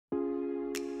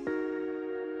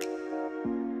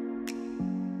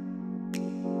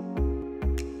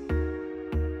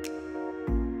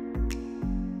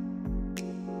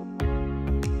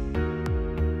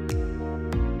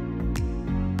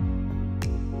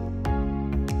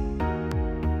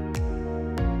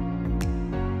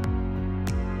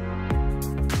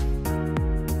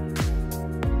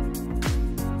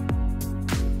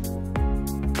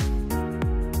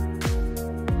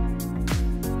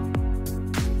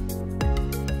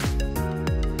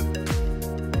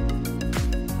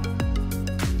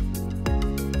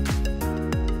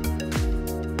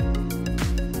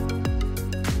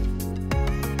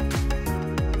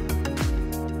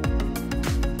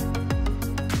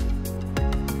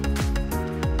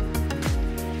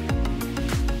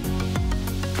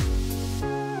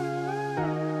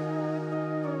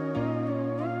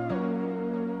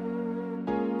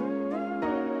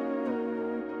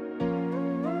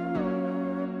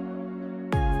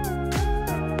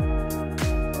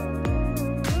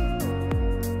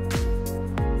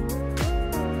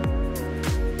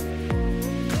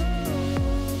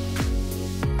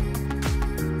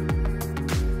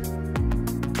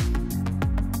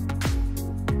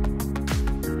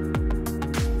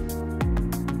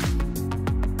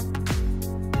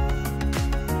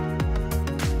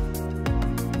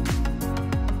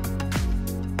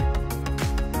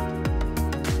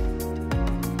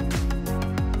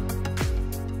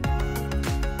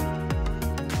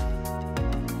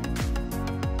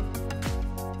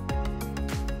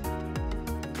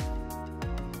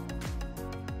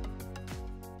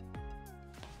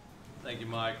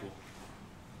Michael.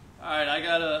 All right, I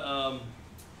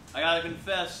gotta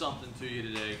confess something to you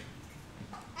today.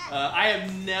 I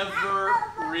have never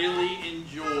really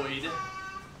enjoyed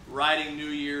writing New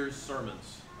Year's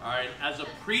sermons. All right, as a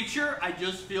preacher, I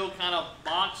just feel kind of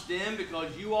boxed in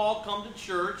because you all come to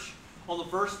church on the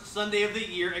first Sunday of the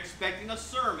year expecting a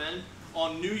sermon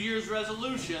on New Year's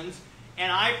resolutions,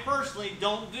 and I personally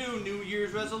don't do New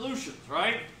Year's resolutions,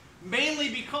 right? Mainly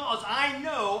because I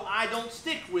know I don't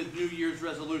stick with New Year's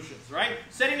resolutions, right?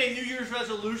 Setting a New Year's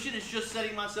resolution is just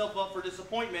setting myself up for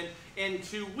disappointment in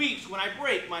 2 weeks when I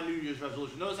break my New Year's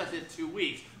resolution. Notice I said 2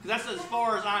 weeks, because that's as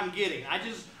far as I'm getting.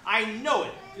 I know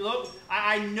it. You know,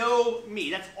 I know me.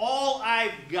 That's all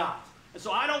I've got. And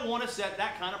so I don't want to set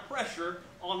that kind of pressure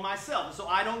on myself. And so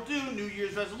I don't do New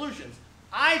Year's resolutions.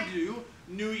 I do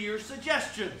New Year's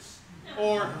suggestions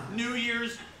or New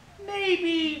Year's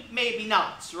maybe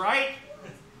nots, right?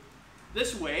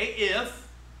 This way, if,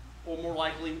 or more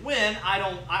likely when,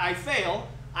 I fail,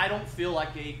 I don't feel like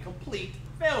a complete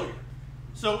failure.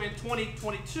 So in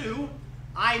 2022,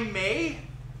 I may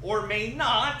or may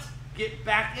not get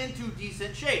back into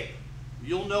decent shape.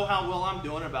 You'll know how well I'm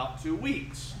doing in about 2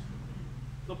 weeks.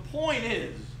 The point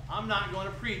is, I'm not going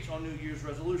to preach on New Year's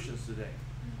resolutions today.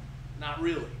 Not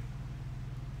really.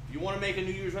 If you want to make a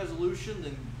New Year's resolution,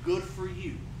 then good for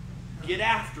you. Get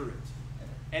after it.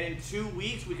 And in 2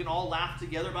 weeks, we can all laugh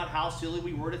together about how silly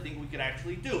we were to think we could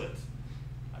actually do it.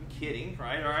 I'm kidding,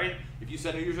 right? All right? If you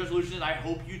set a New Year's resolution, I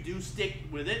hope you do stick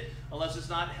with it. Unless it's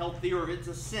not healthy or if it's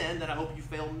a sin, then I hope you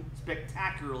fail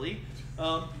spectacularly.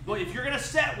 But if you're going to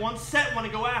set one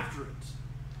and go after it.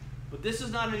 But this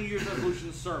is not a New Year's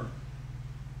resolution sermon.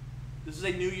 This is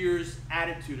a New Year's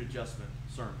attitude adjustment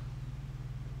sermon.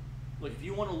 Look, if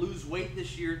you want to lose weight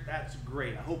this year, that's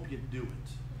great. I hope you do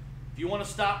it. If you want to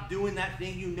stop doing that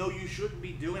thing you know you shouldn't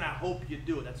be doing, I hope you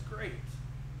do it. That's great.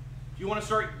 If you want to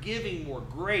start giving more,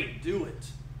 great, do it.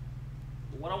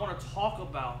 But what I want to talk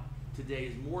about today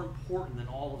is more important than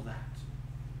all of that.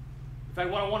 In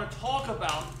fact, what I want to talk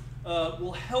about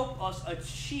will help us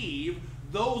achieve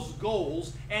those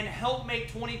goals and help make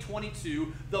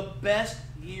 2022 the best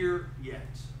year yet.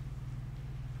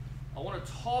 I want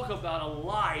to talk about a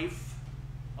life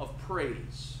of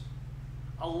praise,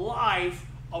 a life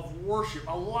of worship,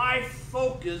 a life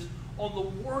focused on the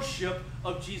worship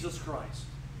of Jesus Christ.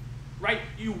 Right?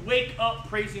 You wake up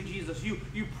praising Jesus. You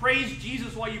praise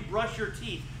Jesus while you brush your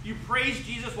teeth. You praise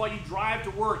Jesus while you drive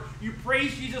to work. You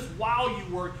praise Jesus while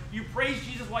you work. You praise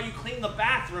Jesus while you clean the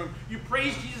bathroom. You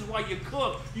praise Jesus while you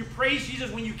cook. You praise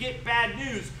Jesus when you get bad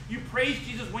news. You praise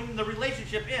Jesus when the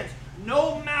relationship ends.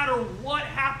 No matter what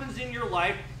happens in your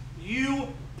life, you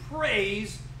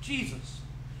praise Jesus.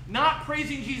 Not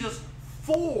praising Jesus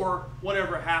for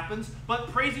whatever happens, but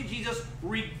praising Jesus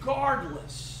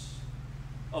regardless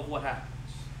of what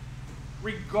happens.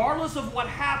 Regardless of what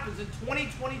happens in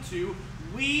 2022,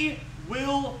 we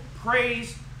will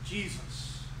praise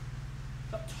Jesus.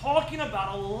 I'm talking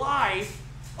about a life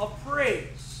of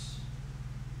praise.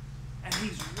 And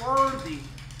He's worthy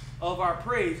of our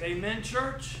praise. Amen,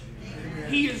 church?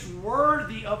 Amen. He is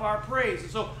worthy of our praise.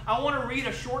 And so I want to read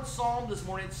a short psalm this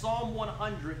morning. It's Psalm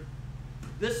 100.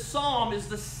 This psalm is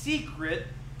the secret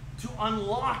to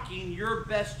unlocking your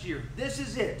best year. This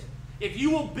is it. If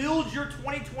you will build your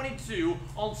 2022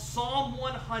 on Psalm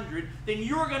 100, then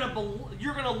you're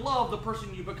gonna love the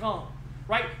person you become.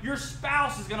 Right? Your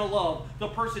spouse is going to love the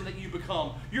person that you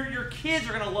become. Your kids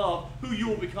are going to love who you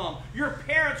will become. Your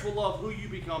parents will love who you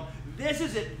become. This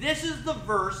is it. This is the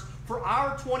verse for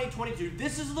our 2022.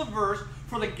 This is the verse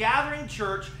for the Gathering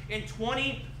Church in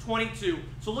 2022.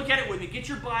 So look at it with me. Get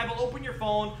your Bible, open your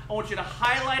phone. I want you to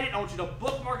highlight it. I want you to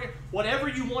bookmark it, whatever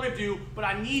you want to do, but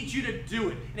I need you to do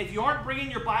it. And if you aren't bringing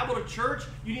your Bible to church,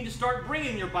 you need to start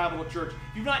bringing your Bible to church.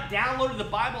 If you've not downloaded the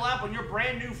Bible app on your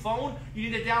brand new phone, you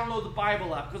need to download the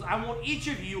Bible app, because I want each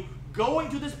of you going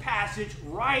to this passage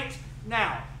right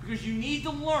now, because you need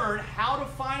to learn how to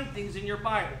find things in your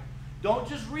Bible. Don't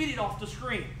just read it off the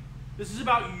screen. This is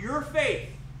about your faith.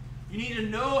 You need to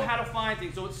know how to find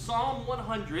things. So it's Psalm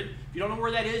 100. If you don't know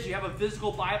where that is, you have a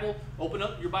physical Bible, open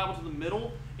up your Bible to the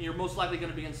middle, and you're most likely going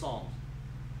to be in Psalms.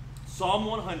 Psalm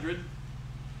 100.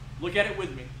 Look at it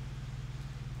with me.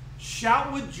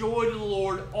 Shout with joy to the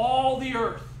Lord, all the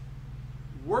earth.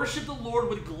 Worship the Lord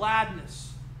with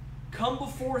gladness. Come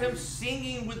before Him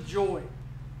singing with joy.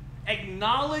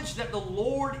 Acknowledge that the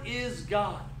Lord is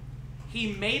God.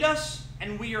 He made us,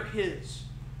 and we are His.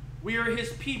 We are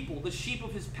His people, the sheep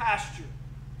of His pasture.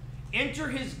 Enter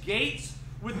His gates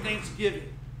with thanksgiving.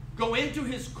 Go into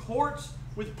His courts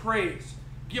with praise.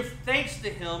 Give thanks to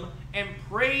Him and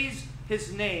praise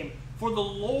His name. For the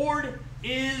Lord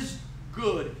is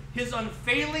good. His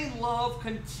unfailing love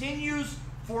continues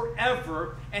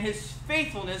forever, and his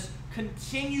faithfulness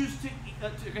continues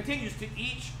to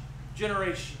each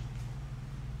generation.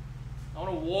 I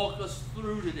want to walk us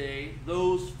through today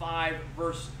those 5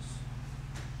 verses.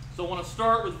 So I want to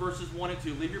start with verses 1 and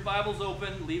 2. Leave your Bibles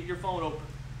open. Leave your phone open.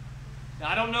 Now,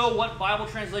 I don't know what Bible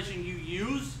translation you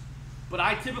use, but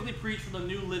I typically preach from the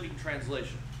New Living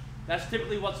Translation. That's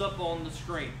typically what's up on the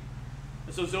screen.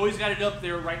 And so Zoe's got it up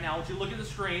there right now. I want you to look at the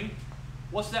screen.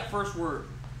 What's that first word?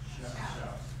 Shout.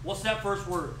 What's that first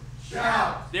word?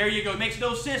 Shout. There you go. It makes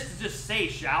no sense to just say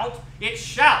shout. It's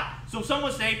shout. So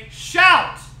someone say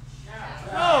shout.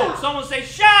 Shout. No, someone say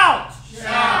shout.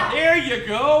 Shout. There you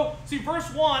go. See,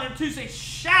 verse 1 and 2 say,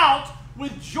 shout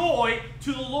with joy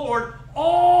to the Lord,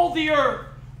 all the earth.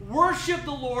 Worship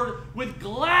the Lord with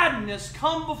gladness.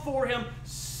 Come before him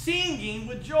singing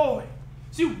with joy.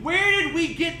 See, where did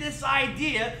we get this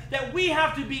idea that we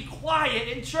have to be quiet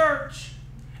in church?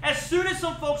 As soon as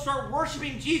some folks start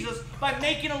worshiping Jesus by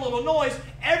making a little noise,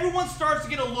 everyone starts to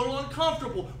get a little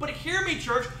uncomfortable. But hear me,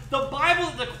 church, the Bible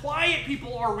that the quiet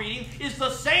people are reading is the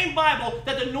same Bible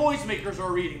that the noisemakers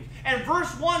are reading. And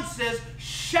verse 1 says,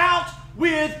 shout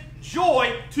with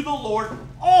joy to the Lord,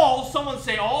 all, someone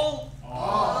say all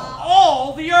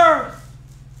the earth.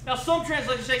 Now some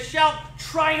translations say, shout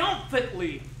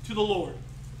triumphantly to the Lord.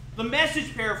 The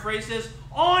Message paraphrase says,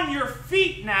 on your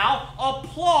feet now,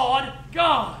 applaud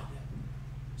God.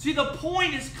 See, the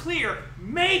point is clear.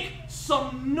 Make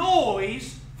some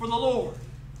noise for the Lord.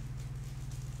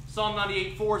 Psalm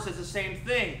 98:4 says the same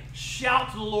thing.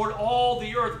 Shout to the Lord, all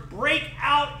the earth. Break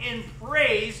out in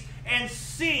praise and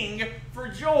sing for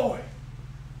joy.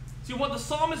 See, what the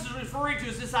psalmist is referring to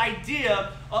is this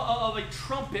idea of a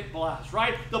trumpet blast,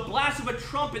 right? The blast of a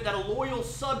trumpet that a loyal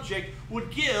subject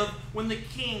would give when the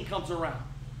king comes around.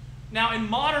 Now, in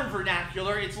modern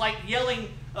vernacular, it's like yelling,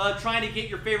 trying to get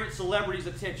your favorite celebrity's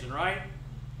attention, right?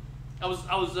 I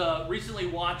was recently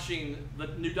watching the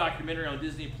new documentary on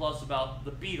Disney Plus about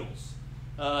the Beatles.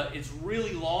 It's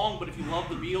really long, but if you love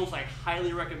the Beatles, I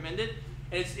highly recommend it.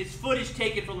 And it's footage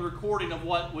taken from the recording of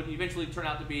what would eventually turn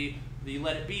out to be the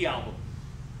Let It Be album.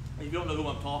 If you don't know who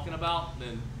I'm talking about,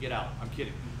 then get out. I'm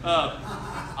kidding.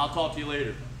 I'll talk to you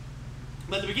later.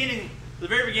 But the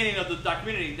very beginning of the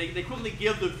documentary, they quickly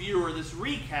give the viewer this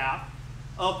recap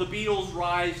of the Beatles'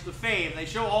 rise to fame. They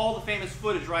show all the famous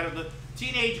footage, right, of the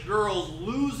teenage girls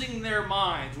losing their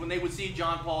minds when they would see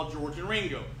John, Paul, George, and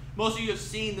Ringo. Most of you have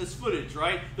seen this footage,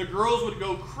 right? The girls would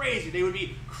go crazy. They would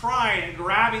be crying and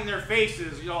grabbing their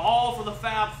faces, all for the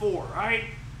Fab Four, right?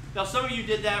 Now, some of you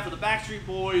did that for the Backstreet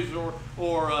Boys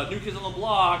or New Kids on the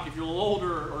Block, if you're a little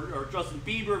older, or Justin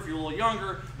Bieber, if you're a little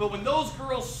younger. But when those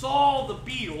girls saw the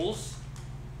Beatles,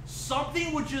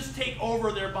 something would just take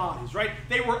over their bodies, right?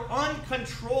 They were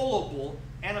uncontrollable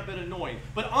and a bit annoying,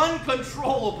 but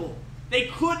uncontrollable. They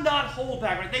could not hold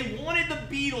back, right? They wanted the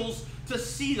Beatles to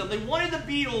see them. They wanted the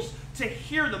Beatles to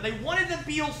hear them. They wanted the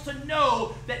Beatles to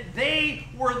know that they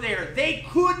were there. They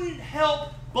couldn't help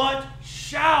but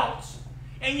shout.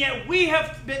 And yet we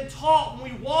have been taught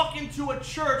when we walk into a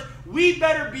church, we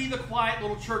better be the quiet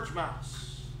little church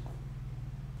mouse.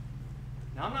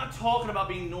 Now, I'm not talking about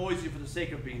being noisy for the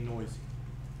sake of being noisy.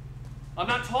 I'm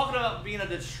not talking about being a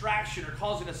distraction or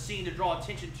causing a scene to draw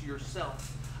attention to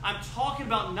yourself. I'm talking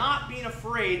about not being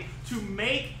afraid to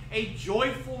make a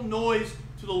joyful noise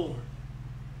to the Lord.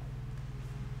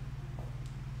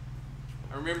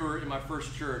 I remember in my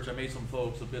first church, I made some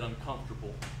folks a bit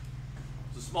uncomfortable.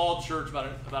 It's a small church about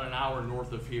an hour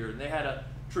north of here, and they had a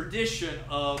tradition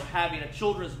of having a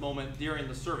children's moment during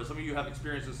the service. Some of you have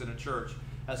experienced this in a church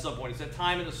at some point. It's that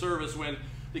time in the service when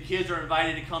the kids are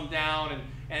invited to come down,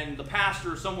 and the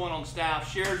pastor or someone on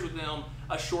staff shares with them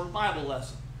a short Bible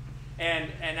lesson.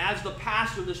 And as the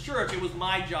pastor of this church, it was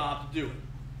my job to do it.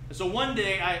 And so one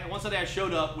Sunday I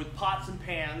showed up with pots and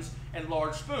pans and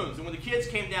large spoons. And when the kids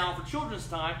came down for children's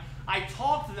time, I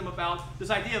talked to them about this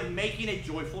idea of making a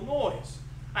joyful noise.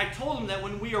 I told them that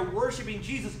when we are worshiping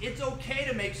Jesus, it's okay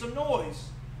to make some noise,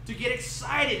 to get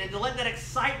excited, and to let that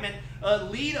excitement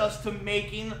lead us to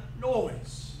making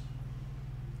noise.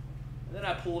 And then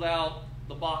I pulled out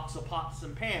the box of pots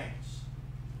and pans.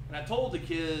 And I told the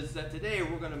kids that today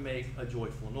we're going to make a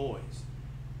joyful noise.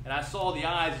 And I saw the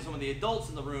eyes of some of the adults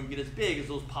in the room get as big as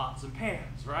those pots and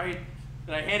pans, right?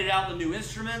 Then I handed out the new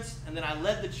instruments, and then I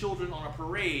led the children on a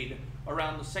parade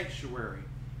around the sanctuary,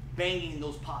 banging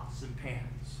those pots and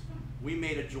pans. We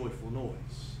made a joyful noise.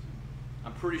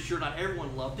 I'm pretty sure not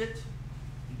everyone loved it,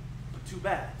 but too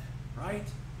bad, right?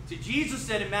 See, Jesus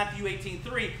said in Matthew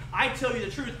 18:3, I tell you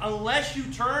the truth, unless you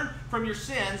turn from your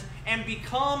sins and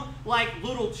become like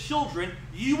little children,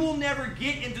 you will never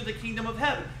get into the kingdom of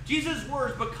heaven. Jesus'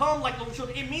 words, become like little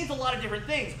children, it means a lot of different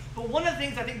things. But one of the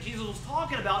things I think Jesus was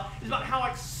talking about is about how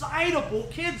excitable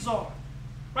kids are.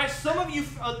 Right? Some of you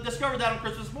discovered that on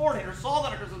Christmas morning, or saw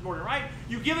that on Christmas morning, right?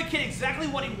 You give a kid exactly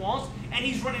what he wants, and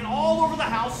he's running all over the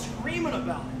house screaming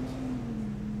about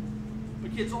it.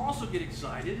 But kids also get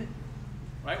excited,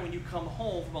 right, when you come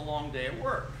home from a long day at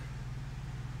work.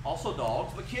 Also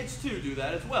dogs, but kids too do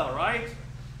that as well, right?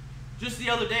 Just the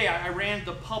other day, I ran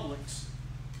to Publix,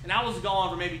 and I was gone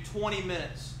for maybe 20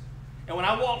 minutes. And when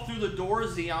I walked through the door,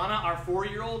 Ziana, our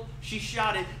 4-year-old, she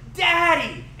shouted,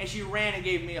 "Daddy!" And she ran and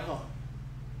gave me a hug.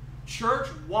 Church,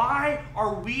 why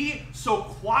are we so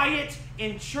quiet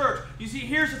in church? You see,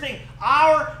 here's the thing.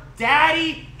 Our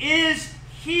Daddy is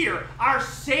here. Our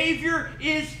Savior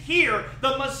is here.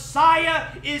 The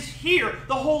Messiah is here.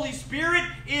 The Holy Spirit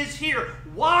is here.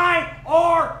 Why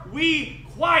are we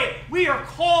quiet? We are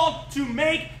called to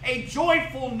make a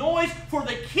joyful noise, for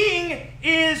the King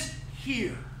is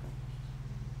here.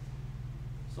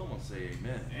 Someone say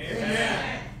amen.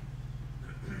 Amen.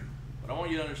 But I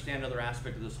want you to understand another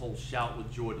aspect of this whole shout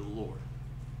with joy to the Lord.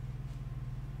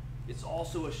 It's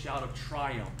also a shout of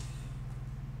triumph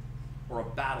or a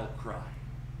battle cry.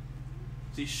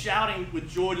 See, shouting with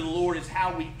joy to the Lord is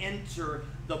how we enter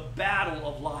the battle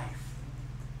of life.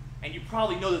 And you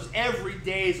probably know this, every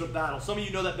day is a battle. Some of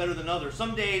you know that better than others.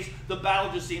 Some days the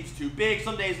battle just seems too big.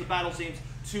 Some days the battle seems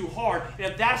too hard.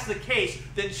 And if that's the case,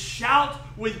 then shout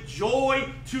with joy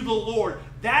to the Lord.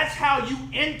 That's how you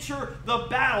enter the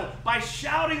battle, by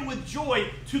shouting with joy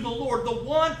to the Lord, the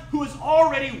one who has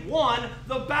already won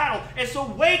the battle. And so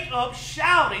wake up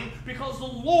shouting, because the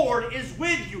Lord is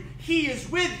with you. He is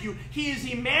with you. He is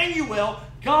Emmanuel,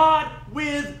 God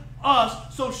with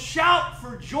us. So shout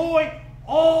for joy,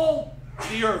 all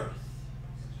the earth.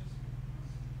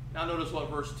 Now notice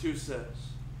what verse 2 says.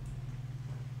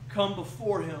 Come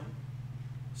before him,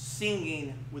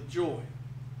 singing with joy.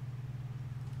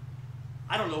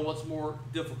 I don't know what's more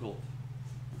difficult,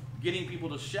 getting people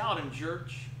to shout in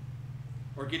church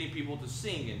or getting people to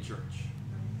sing in church.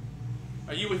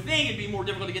 You would think it'd be more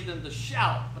difficult to get them to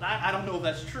shout, but I don't know if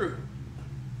that's true.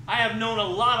 I have known a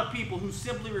lot of people who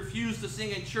simply refused to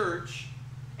sing in church,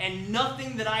 and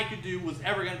nothing that I could do was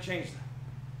ever going to change that.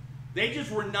 They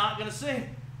just were not going to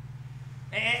sing.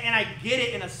 And I get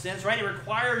it in a sense, right? It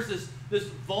requires this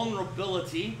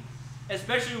vulnerability,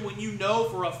 especially when you know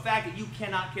for a fact that you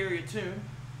cannot carry a tune.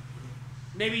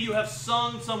 Maybe you have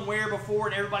sung somewhere before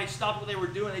and everybody stopped what they were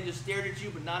doing. They just stared at you,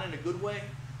 but not in a good way,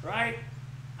 right?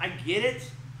 I get it.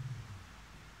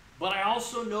 But I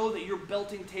also know that you're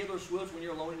belting Taylor Swift when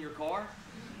you're alone in your car.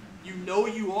 You know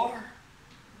you are.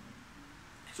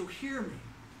 So hear me.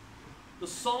 The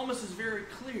psalmist is very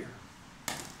clear.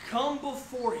 Come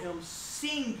before him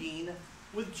singing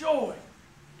with joy.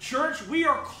 Church, we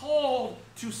are called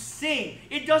to sing.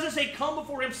 It doesn't say come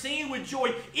before him singing with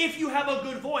joy if you have a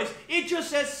good voice. It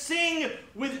just says sing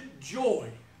with joy.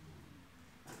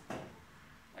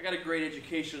 I got a great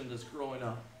education in this growing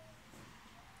up.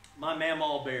 My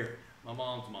mamaw Baird, my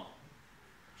mom's mom,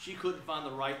 she couldn't find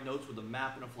the right notes with a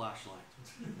map and a flashlight.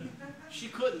 She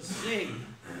couldn't sing,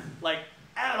 like,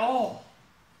 at all.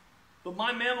 But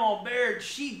my mamaw Baird,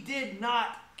 she did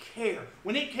not care.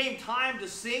 When it came time to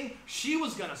sing, she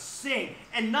was going to sing,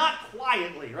 and not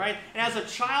quietly, right? And as a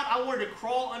child, I wanted to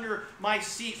crawl under my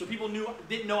seat so people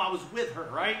didn't know I was with her,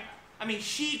 right? I mean,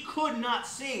 she could not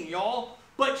sing, y'all,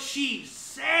 but she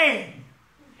sang.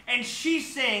 And she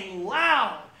sang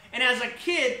loud. And as a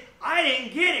kid, I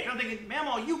didn't get it. I'm thinking,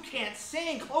 Mamaw, you can't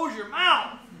sing. Close your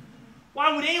mouth.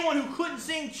 Why would anyone who couldn't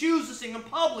sing choose to sing in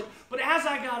public? But as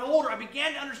I got older, I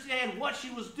began to understand what she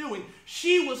was doing.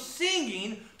 She was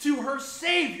singing to her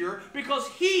Savior because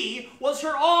he was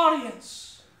her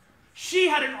audience. She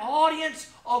had an audience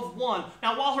of one.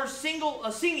 Now, while her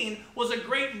singing was a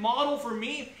great model for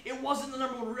me, it wasn't the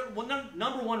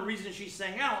number one reason she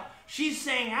sang out. She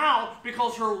sang out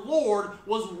because her Lord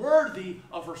was worthy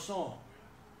of her song.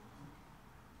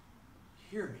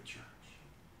 Hear me, church.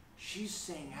 She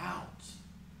sang out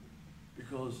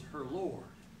because her Lord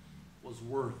was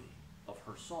worthy of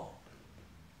her song.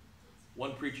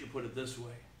 One preacher put it this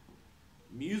way: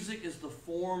 music is the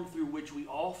form through which we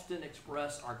often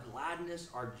express our gladness,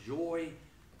 our joy,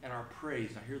 and our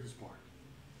praise. Now hear this part.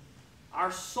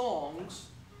 Our songs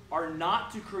are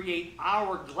not to create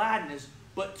our gladness,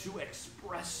 but to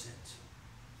express it.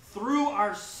 Through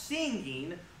our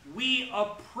singing, we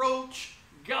approach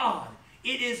God.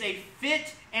 It is a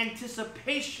fit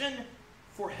anticipation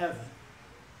for heaven.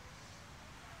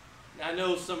 I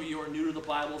know some of you are new to the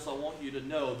Bible, so I want you to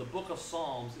know the book of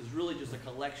Psalms is really just a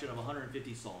collection of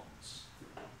 150 songs.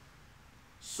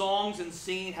 Songs and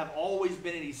singing have always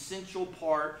been an essential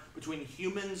part between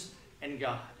humans and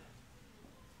God.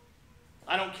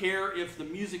 I don't care if the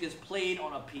music is played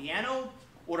on a piano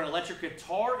or an electric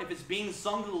guitar. If it's being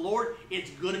sung to the Lord, it's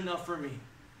good enough for me.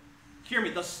 Hear me,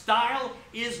 the style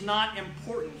is not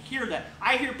important. Hear that.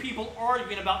 I hear people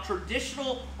arguing about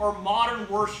traditional or modern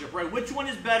worship, right? Which one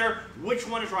is better? Which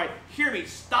one is right? Hear me,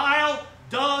 style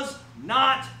does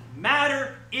not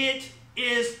matter. It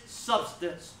is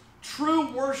substance.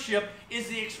 True worship is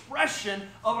the expression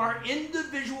of our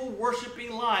individual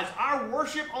worshiping lives. Our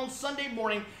worship on Sunday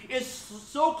morning is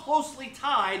so closely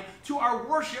tied to our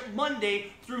worship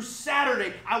Monday through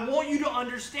Saturday. I want you to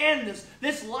understand this.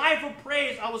 This life of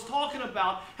praise I was talking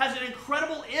about has an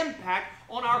incredible impact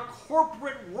on our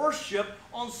corporate worship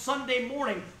on Sunday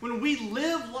morning. When we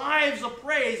live lives of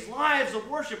praise, lives of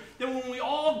worship, then when we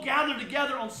all gather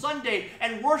together on Sunday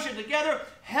and worship together,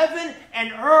 heaven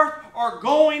and earth are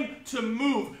going to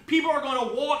move. People are going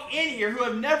to walk in here who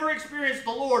have never experienced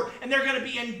the Lord, and they're going to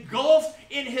be engulfed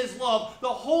in His love. The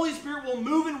Holy Spirit will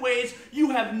move in ways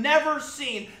you have never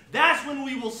seen. That's when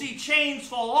we will see chains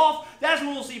fall off. That's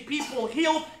when we'll see people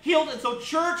healed. And so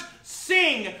church,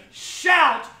 sing,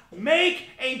 shout, make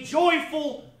a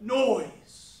joyful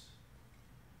noise.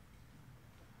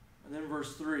 And then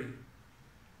verse 3.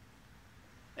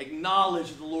 Acknowledge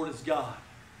that the Lord is God.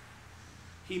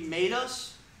 He made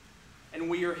us, and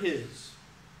we are His.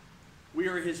 We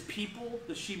are His people,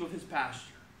 the sheep of His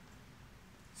pasture.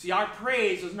 See, our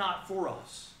praise is not for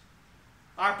us.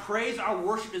 Our praise, our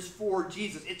worship is for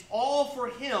Jesus. It's all for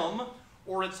Him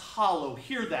or it's hollow.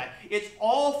 Hear that. It's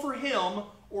all for Him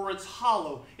or it's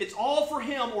hollow. It's all for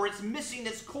Him or it's missing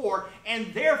its core,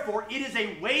 and therefore it is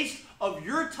a waste of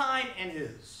your time and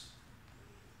His.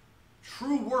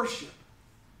 True worship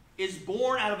is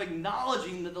born out of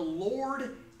acknowledging that the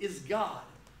Lord is God.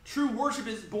 True worship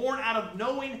is born out of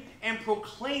knowing and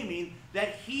proclaiming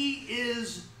that He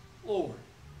is Lord.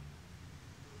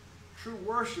 True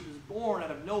worship is born out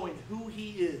of knowing who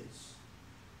He is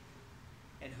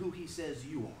and who He says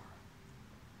you are.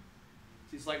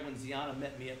 See, it's like when Ziana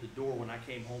met me at the door when I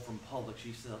came home from Publix.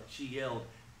 She yelled,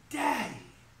 "Daddy!"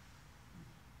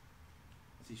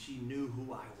 See, she knew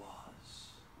who I was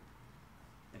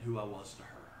and who I was to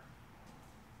her.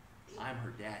 I'm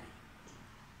her daddy,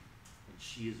 and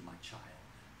she is my child.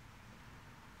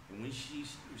 And when she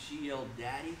yelled,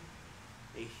 "Daddy,"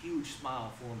 a huge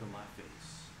smile formed on my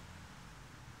face.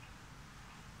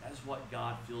 That's what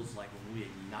God feels like when we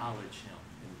acknowledge Him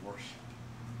in worship.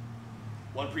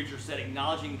 One preacher said,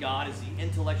 acknowledging God is the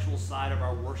intellectual side of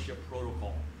our worship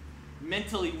protocol.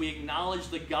 Mentally, we acknowledge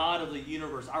the God of the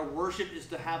universe. Our worship is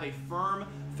to have a firm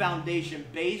foundation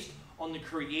based on the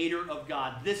Creator of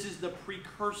God. This is the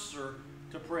precursor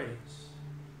to praise.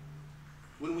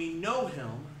 When we know Him,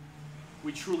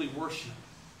 we truly worship.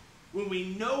 When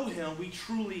we know Him, we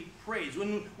truly praise.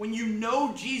 When you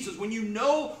know Jesus, when you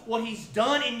know what He's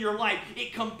done in your life,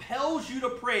 it compels you to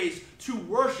praise, to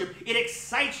worship. It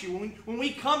excites you. When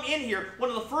we come in here, one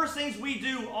of the first things we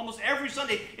do almost every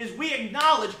Sunday is we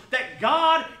acknowledge that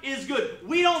God is good.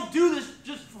 We don't do this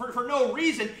just for no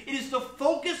reason. It is to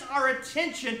focus our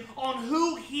attention on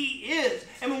who He is.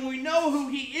 And when we know who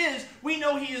He is, we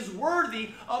know He is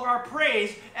worthy of our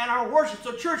praise and our worship.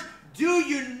 So church, do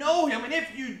you know Him? And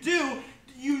if you do,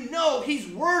 you know He's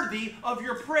worthy of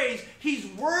your praise. He's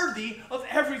worthy of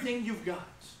everything you've got.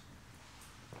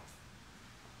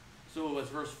 So as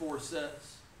verse 4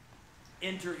 says,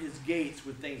 enter His gates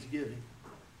with thanksgiving.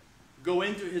 Go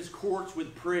into His courts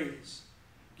with praise.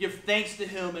 Give thanks to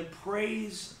Him and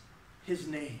praise His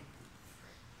name.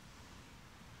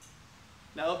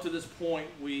 Now up to this point,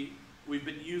 we've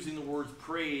been using the words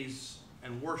praise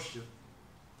and worship.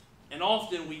 And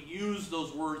often we use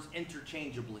those words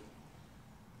interchangeably.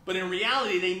 But in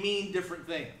reality, they mean different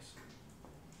things.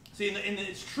 See, in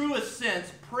its truest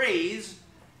sense, praise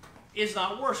is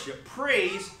not worship.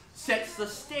 Praise sets the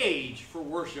stage for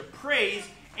worship. Praise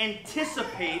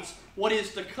anticipates what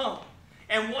is to come.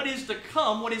 And what is to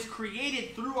come, what is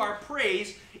created through our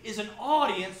praise, is an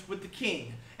audience with the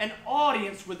King. An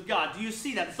audience with God. Do you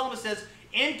see that? The psalmist says,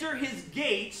 enter His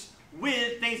gates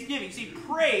with thanksgiving. See,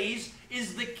 praise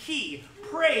is the key.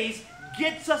 Praise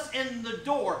gets us in the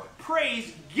door.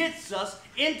 Praise gets us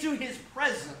into His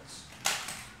presence.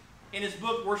 In his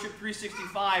book, Worship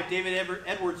 365, David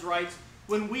Edwards writes,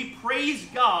 when we praise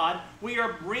God, we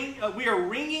are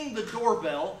ringing the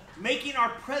doorbell, making our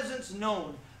presence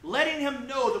known, letting Him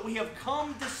know that we have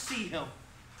come to see Him.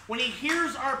 When he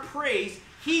hears our praise,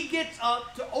 he gets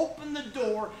up to open the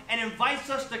door and invites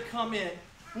us to come in.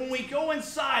 When we go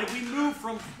inside, we move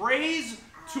from praise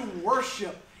to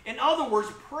worship. In other words,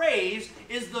 praise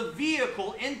is the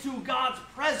vehicle into God's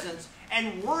presence,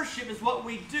 and worship is what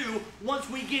we do once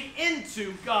we get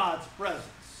into God's presence.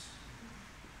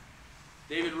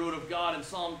 David wrote of God in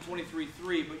Psalm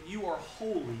 23:3, "But you are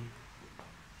holy,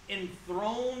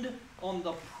 enthroned on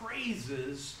the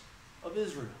praises of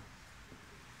Israel."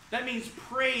 That means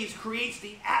praise creates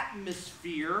the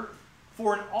atmosphere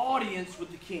for an audience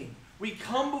with the King. We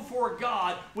come before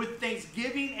God with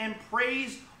thanksgiving and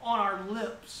praise on our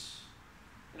lips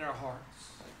and our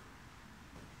hearts.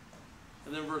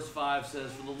 And then verse 5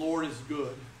 says, "For the Lord is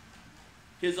good.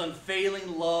 His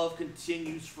unfailing love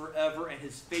continues forever, and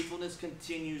his faithfulness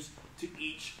continues to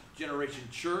each generation."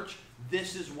 Church,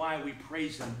 this is why we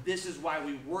praise him. This is why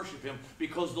we worship him,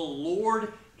 because the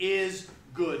Lord is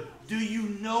good. Do you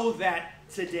know that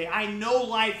today? I know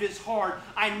life is hard.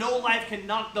 I know life can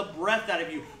knock the breath out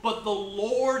of you, but the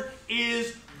Lord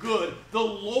is good. The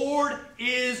Lord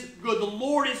is good. The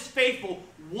Lord is faithful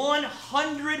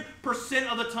 100%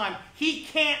 of the time. He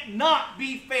can't not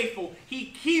be faithful. He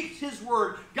keeps his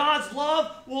word. God's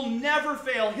love will never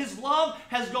fail. His love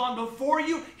has gone before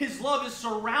you. His love is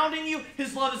surrounding you.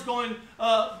 His love is going.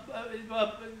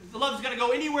 The love is going to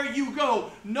go anywhere you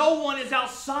go. No one is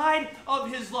outside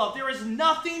of his love. There is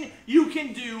nothing you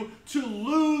can do to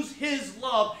lose his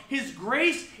love. His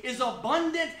grace is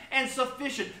abundant and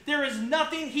sufficient. There is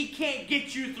nothing he can't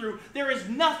get you through. There is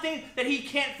nothing that he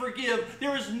can't forgive.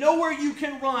 There is nowhere you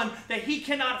can run that he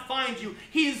cannot find you.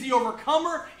 He is the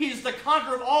overcomer. He is the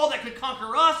conqueror of all that could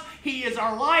conquer us. He is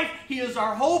our life. He is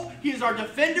our hope. He is our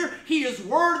defender. He is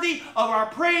worthy of our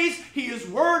praise. He is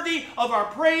worthy of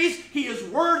our praise. He is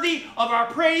worthy of our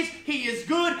praise. He is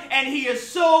good, and he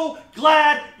is so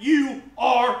glad you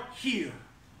are here.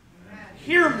 Amen.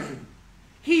 Hear me.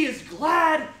 He is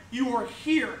glad you are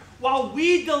here. While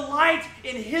we delight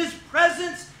in his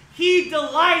presence, he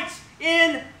delights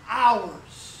in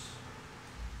ours.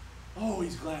 Oh,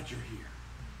 he's glad you're here.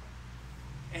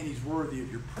 And he's worthy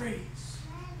of your praise.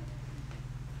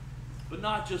 But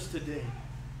not just today.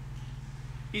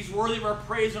 He's worthy of our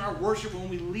praise and our worship when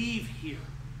we leave here.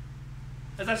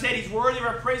 As I said, he's worthy of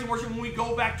our praise and worship when we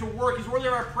go back to work. He's worthy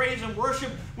of our praise and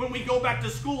worship when we go back to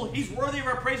school. He's worthy of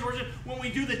our praise and worship when we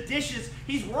do the dishes.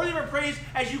 He's worthy of our praise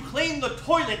as you clean the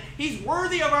toilet. He's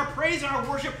worthy of our praise and our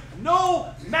worship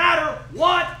no matter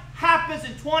what happens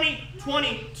in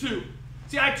 2022.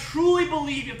 See, I truly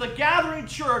believe if the Gathering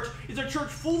Church is a church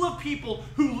full of people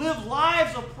who live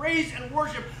lives of praise and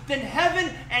worship, then heaven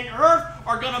and earth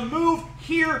are going to move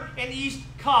here in East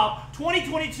Cobb.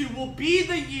 2022 will be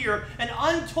the year an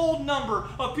untold number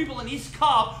of people in East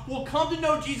Cobb will come to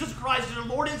know Jesus Christ as their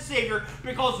Lord and Savior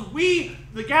because we,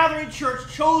 the Gathering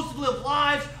Church, chose to live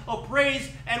lives of praise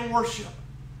and worship.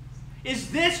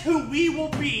 Is this who we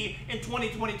will be in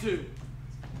 2022?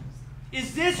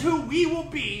 Is this who we will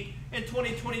be in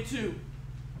 2022?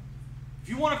 If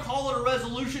you want to call it a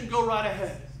resolution, go right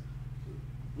ahead.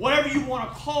 Whatever you want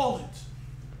to call it,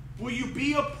 will you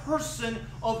be a person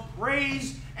of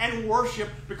praise and worship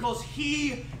because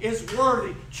he is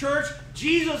worthy? Church,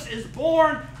 Jesus is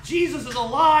born, Jesus is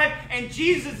alive, and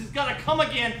Jesus is going to come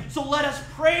again. So let us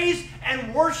praise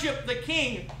and worship the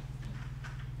King.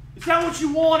 Is that what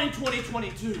you want in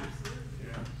 2022? Yeah.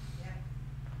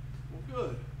 Well,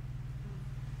 good.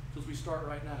 Because we start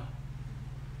right now.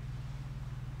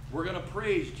 We're going to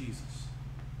praise Jesus.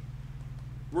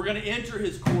 We're going to enter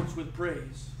his courts with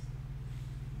praise.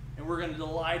 And we're going to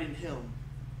delight in him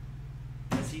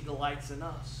as he delights in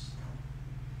us.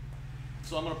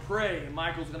 So I'm going to pray, and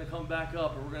Michael's going to come back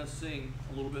up, and we're going to sing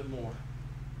a little bit more.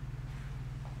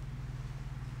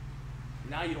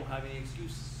 Now you don't have any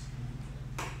excuses.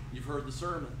 You've heard the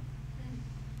sermon.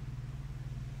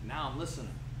 Now I'm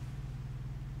listening.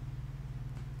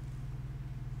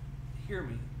 Hear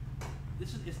me.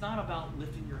 It's not about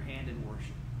lifting your hand in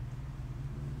worship.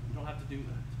 You don't have to do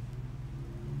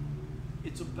that.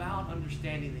 It's about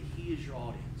understanding that he is your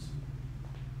audience.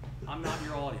 I'm not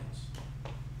your audience.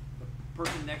 The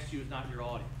person next to you is not your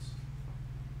audience.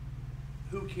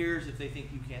 Who cares if they think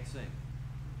you can't sing?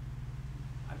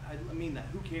 I mean that.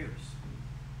 Who cares?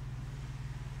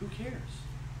 Who cares?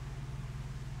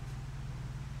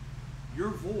 Your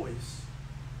voice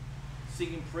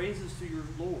singing praises to your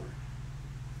Lord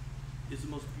is the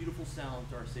most beautiful sound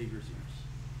to our Savior's ears.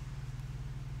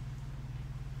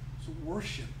 So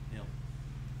worship him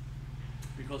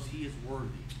because he is worthy.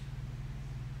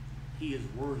 He is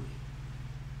worthy.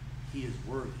 He is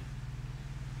worthy.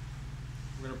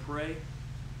 We're going to pray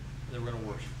and then we're going to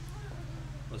worship.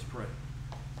 Let's pray.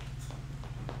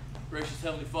 Gracious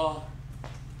Heavenly Father,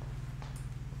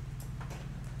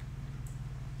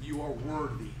 you are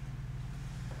worthy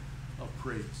of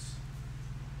praise.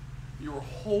 You are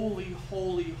holy,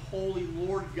 holy, holy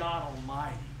Lord God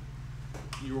Almighty.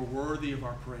 You are worthy of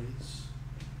our praise.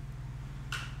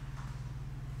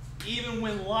 Even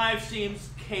when life seems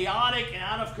chaotic and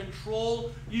out of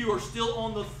control, you are still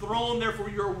on the throne. Therefore,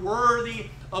 you're worthy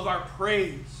of our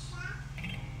praise.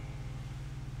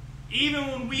 Even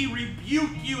when we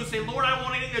rebuke you and say, Lord, I don't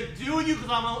want anything to do with you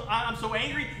because I'm so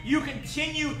angry, you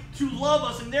continue to love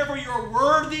us, and therefore you're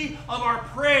worthy of our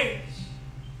praise.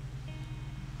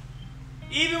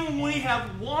 Even when we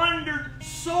have wandered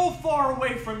so far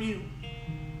away from you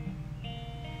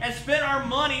and spent our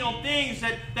money on things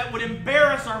that would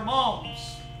embarrass our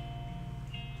moms,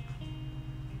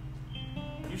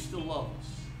 you still love us.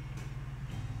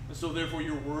 And so therefore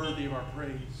you're worthy of our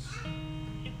praise.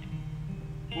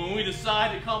 When we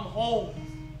decide to come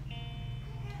home,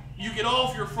 you get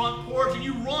off your front porch and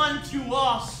you run to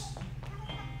us.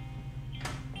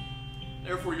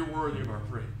 Therefore you're worthy of our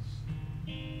praise.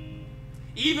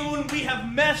 Even when we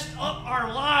have messed up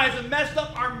our lives and messed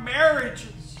up our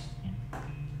marriages,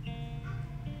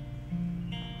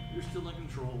 you're still in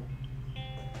control.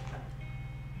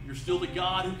 You're still the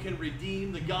God who can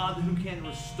redeem, the God who can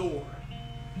restore.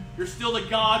 You're still the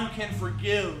God who can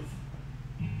forgive.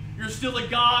 You're still the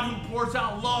God who pours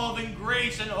out love and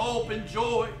grace and hope and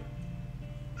joy.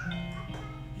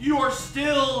 You are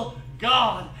still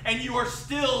God, and you are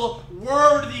still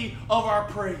worthy of our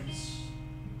praise.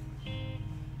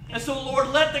 And so, Lord,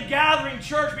 let the gathering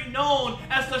church be known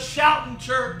as the shouting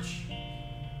church.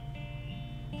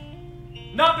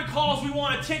 Not because we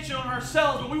want attention on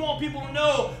ourselves, but we want people to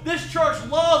know this church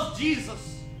loves Jesus.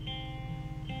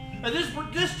 And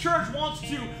this church wants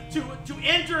to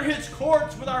enter his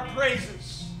courts with our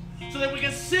praises so that we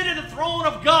can sit at the throne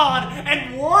of God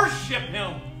and worship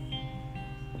him.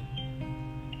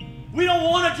 We don't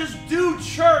want to just do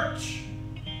church.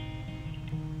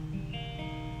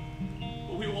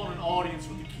 We want an audience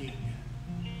with the King.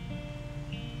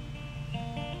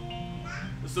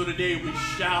 And so today we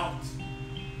shout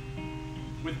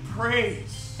with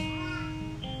praise.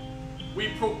 We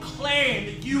proclaim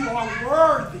that you are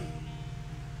worthy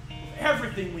of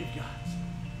everything we've got.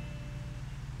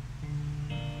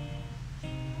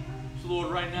 So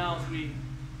Lord, right now as we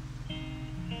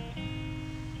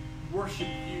worship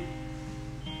you,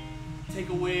 take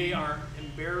away our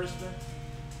embarrassment,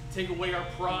 take away our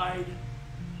pride.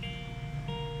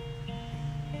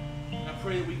 I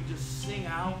pray that we can just sing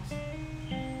out.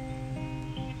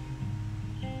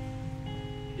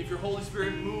 If your Holy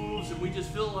Spirit moves and we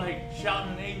just feel like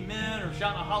shouting an amen or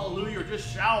shouting a hallelujah or just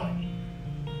shouting,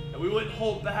 that we wouldn't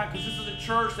hold back, because this is a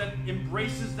church that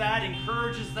embraces that,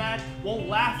 encourages that, won't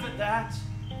laugh at that.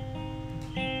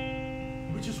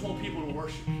 We just want people to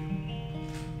worship you.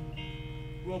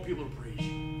 We want people to praise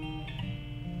you.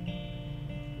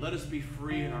 Let us be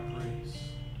free in our praise.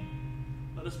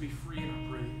 Let us be free in our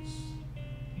praise.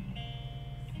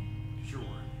 Because you're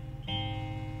worthy.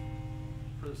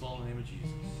 For this all in the name of Jesus.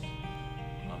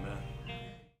 Amen.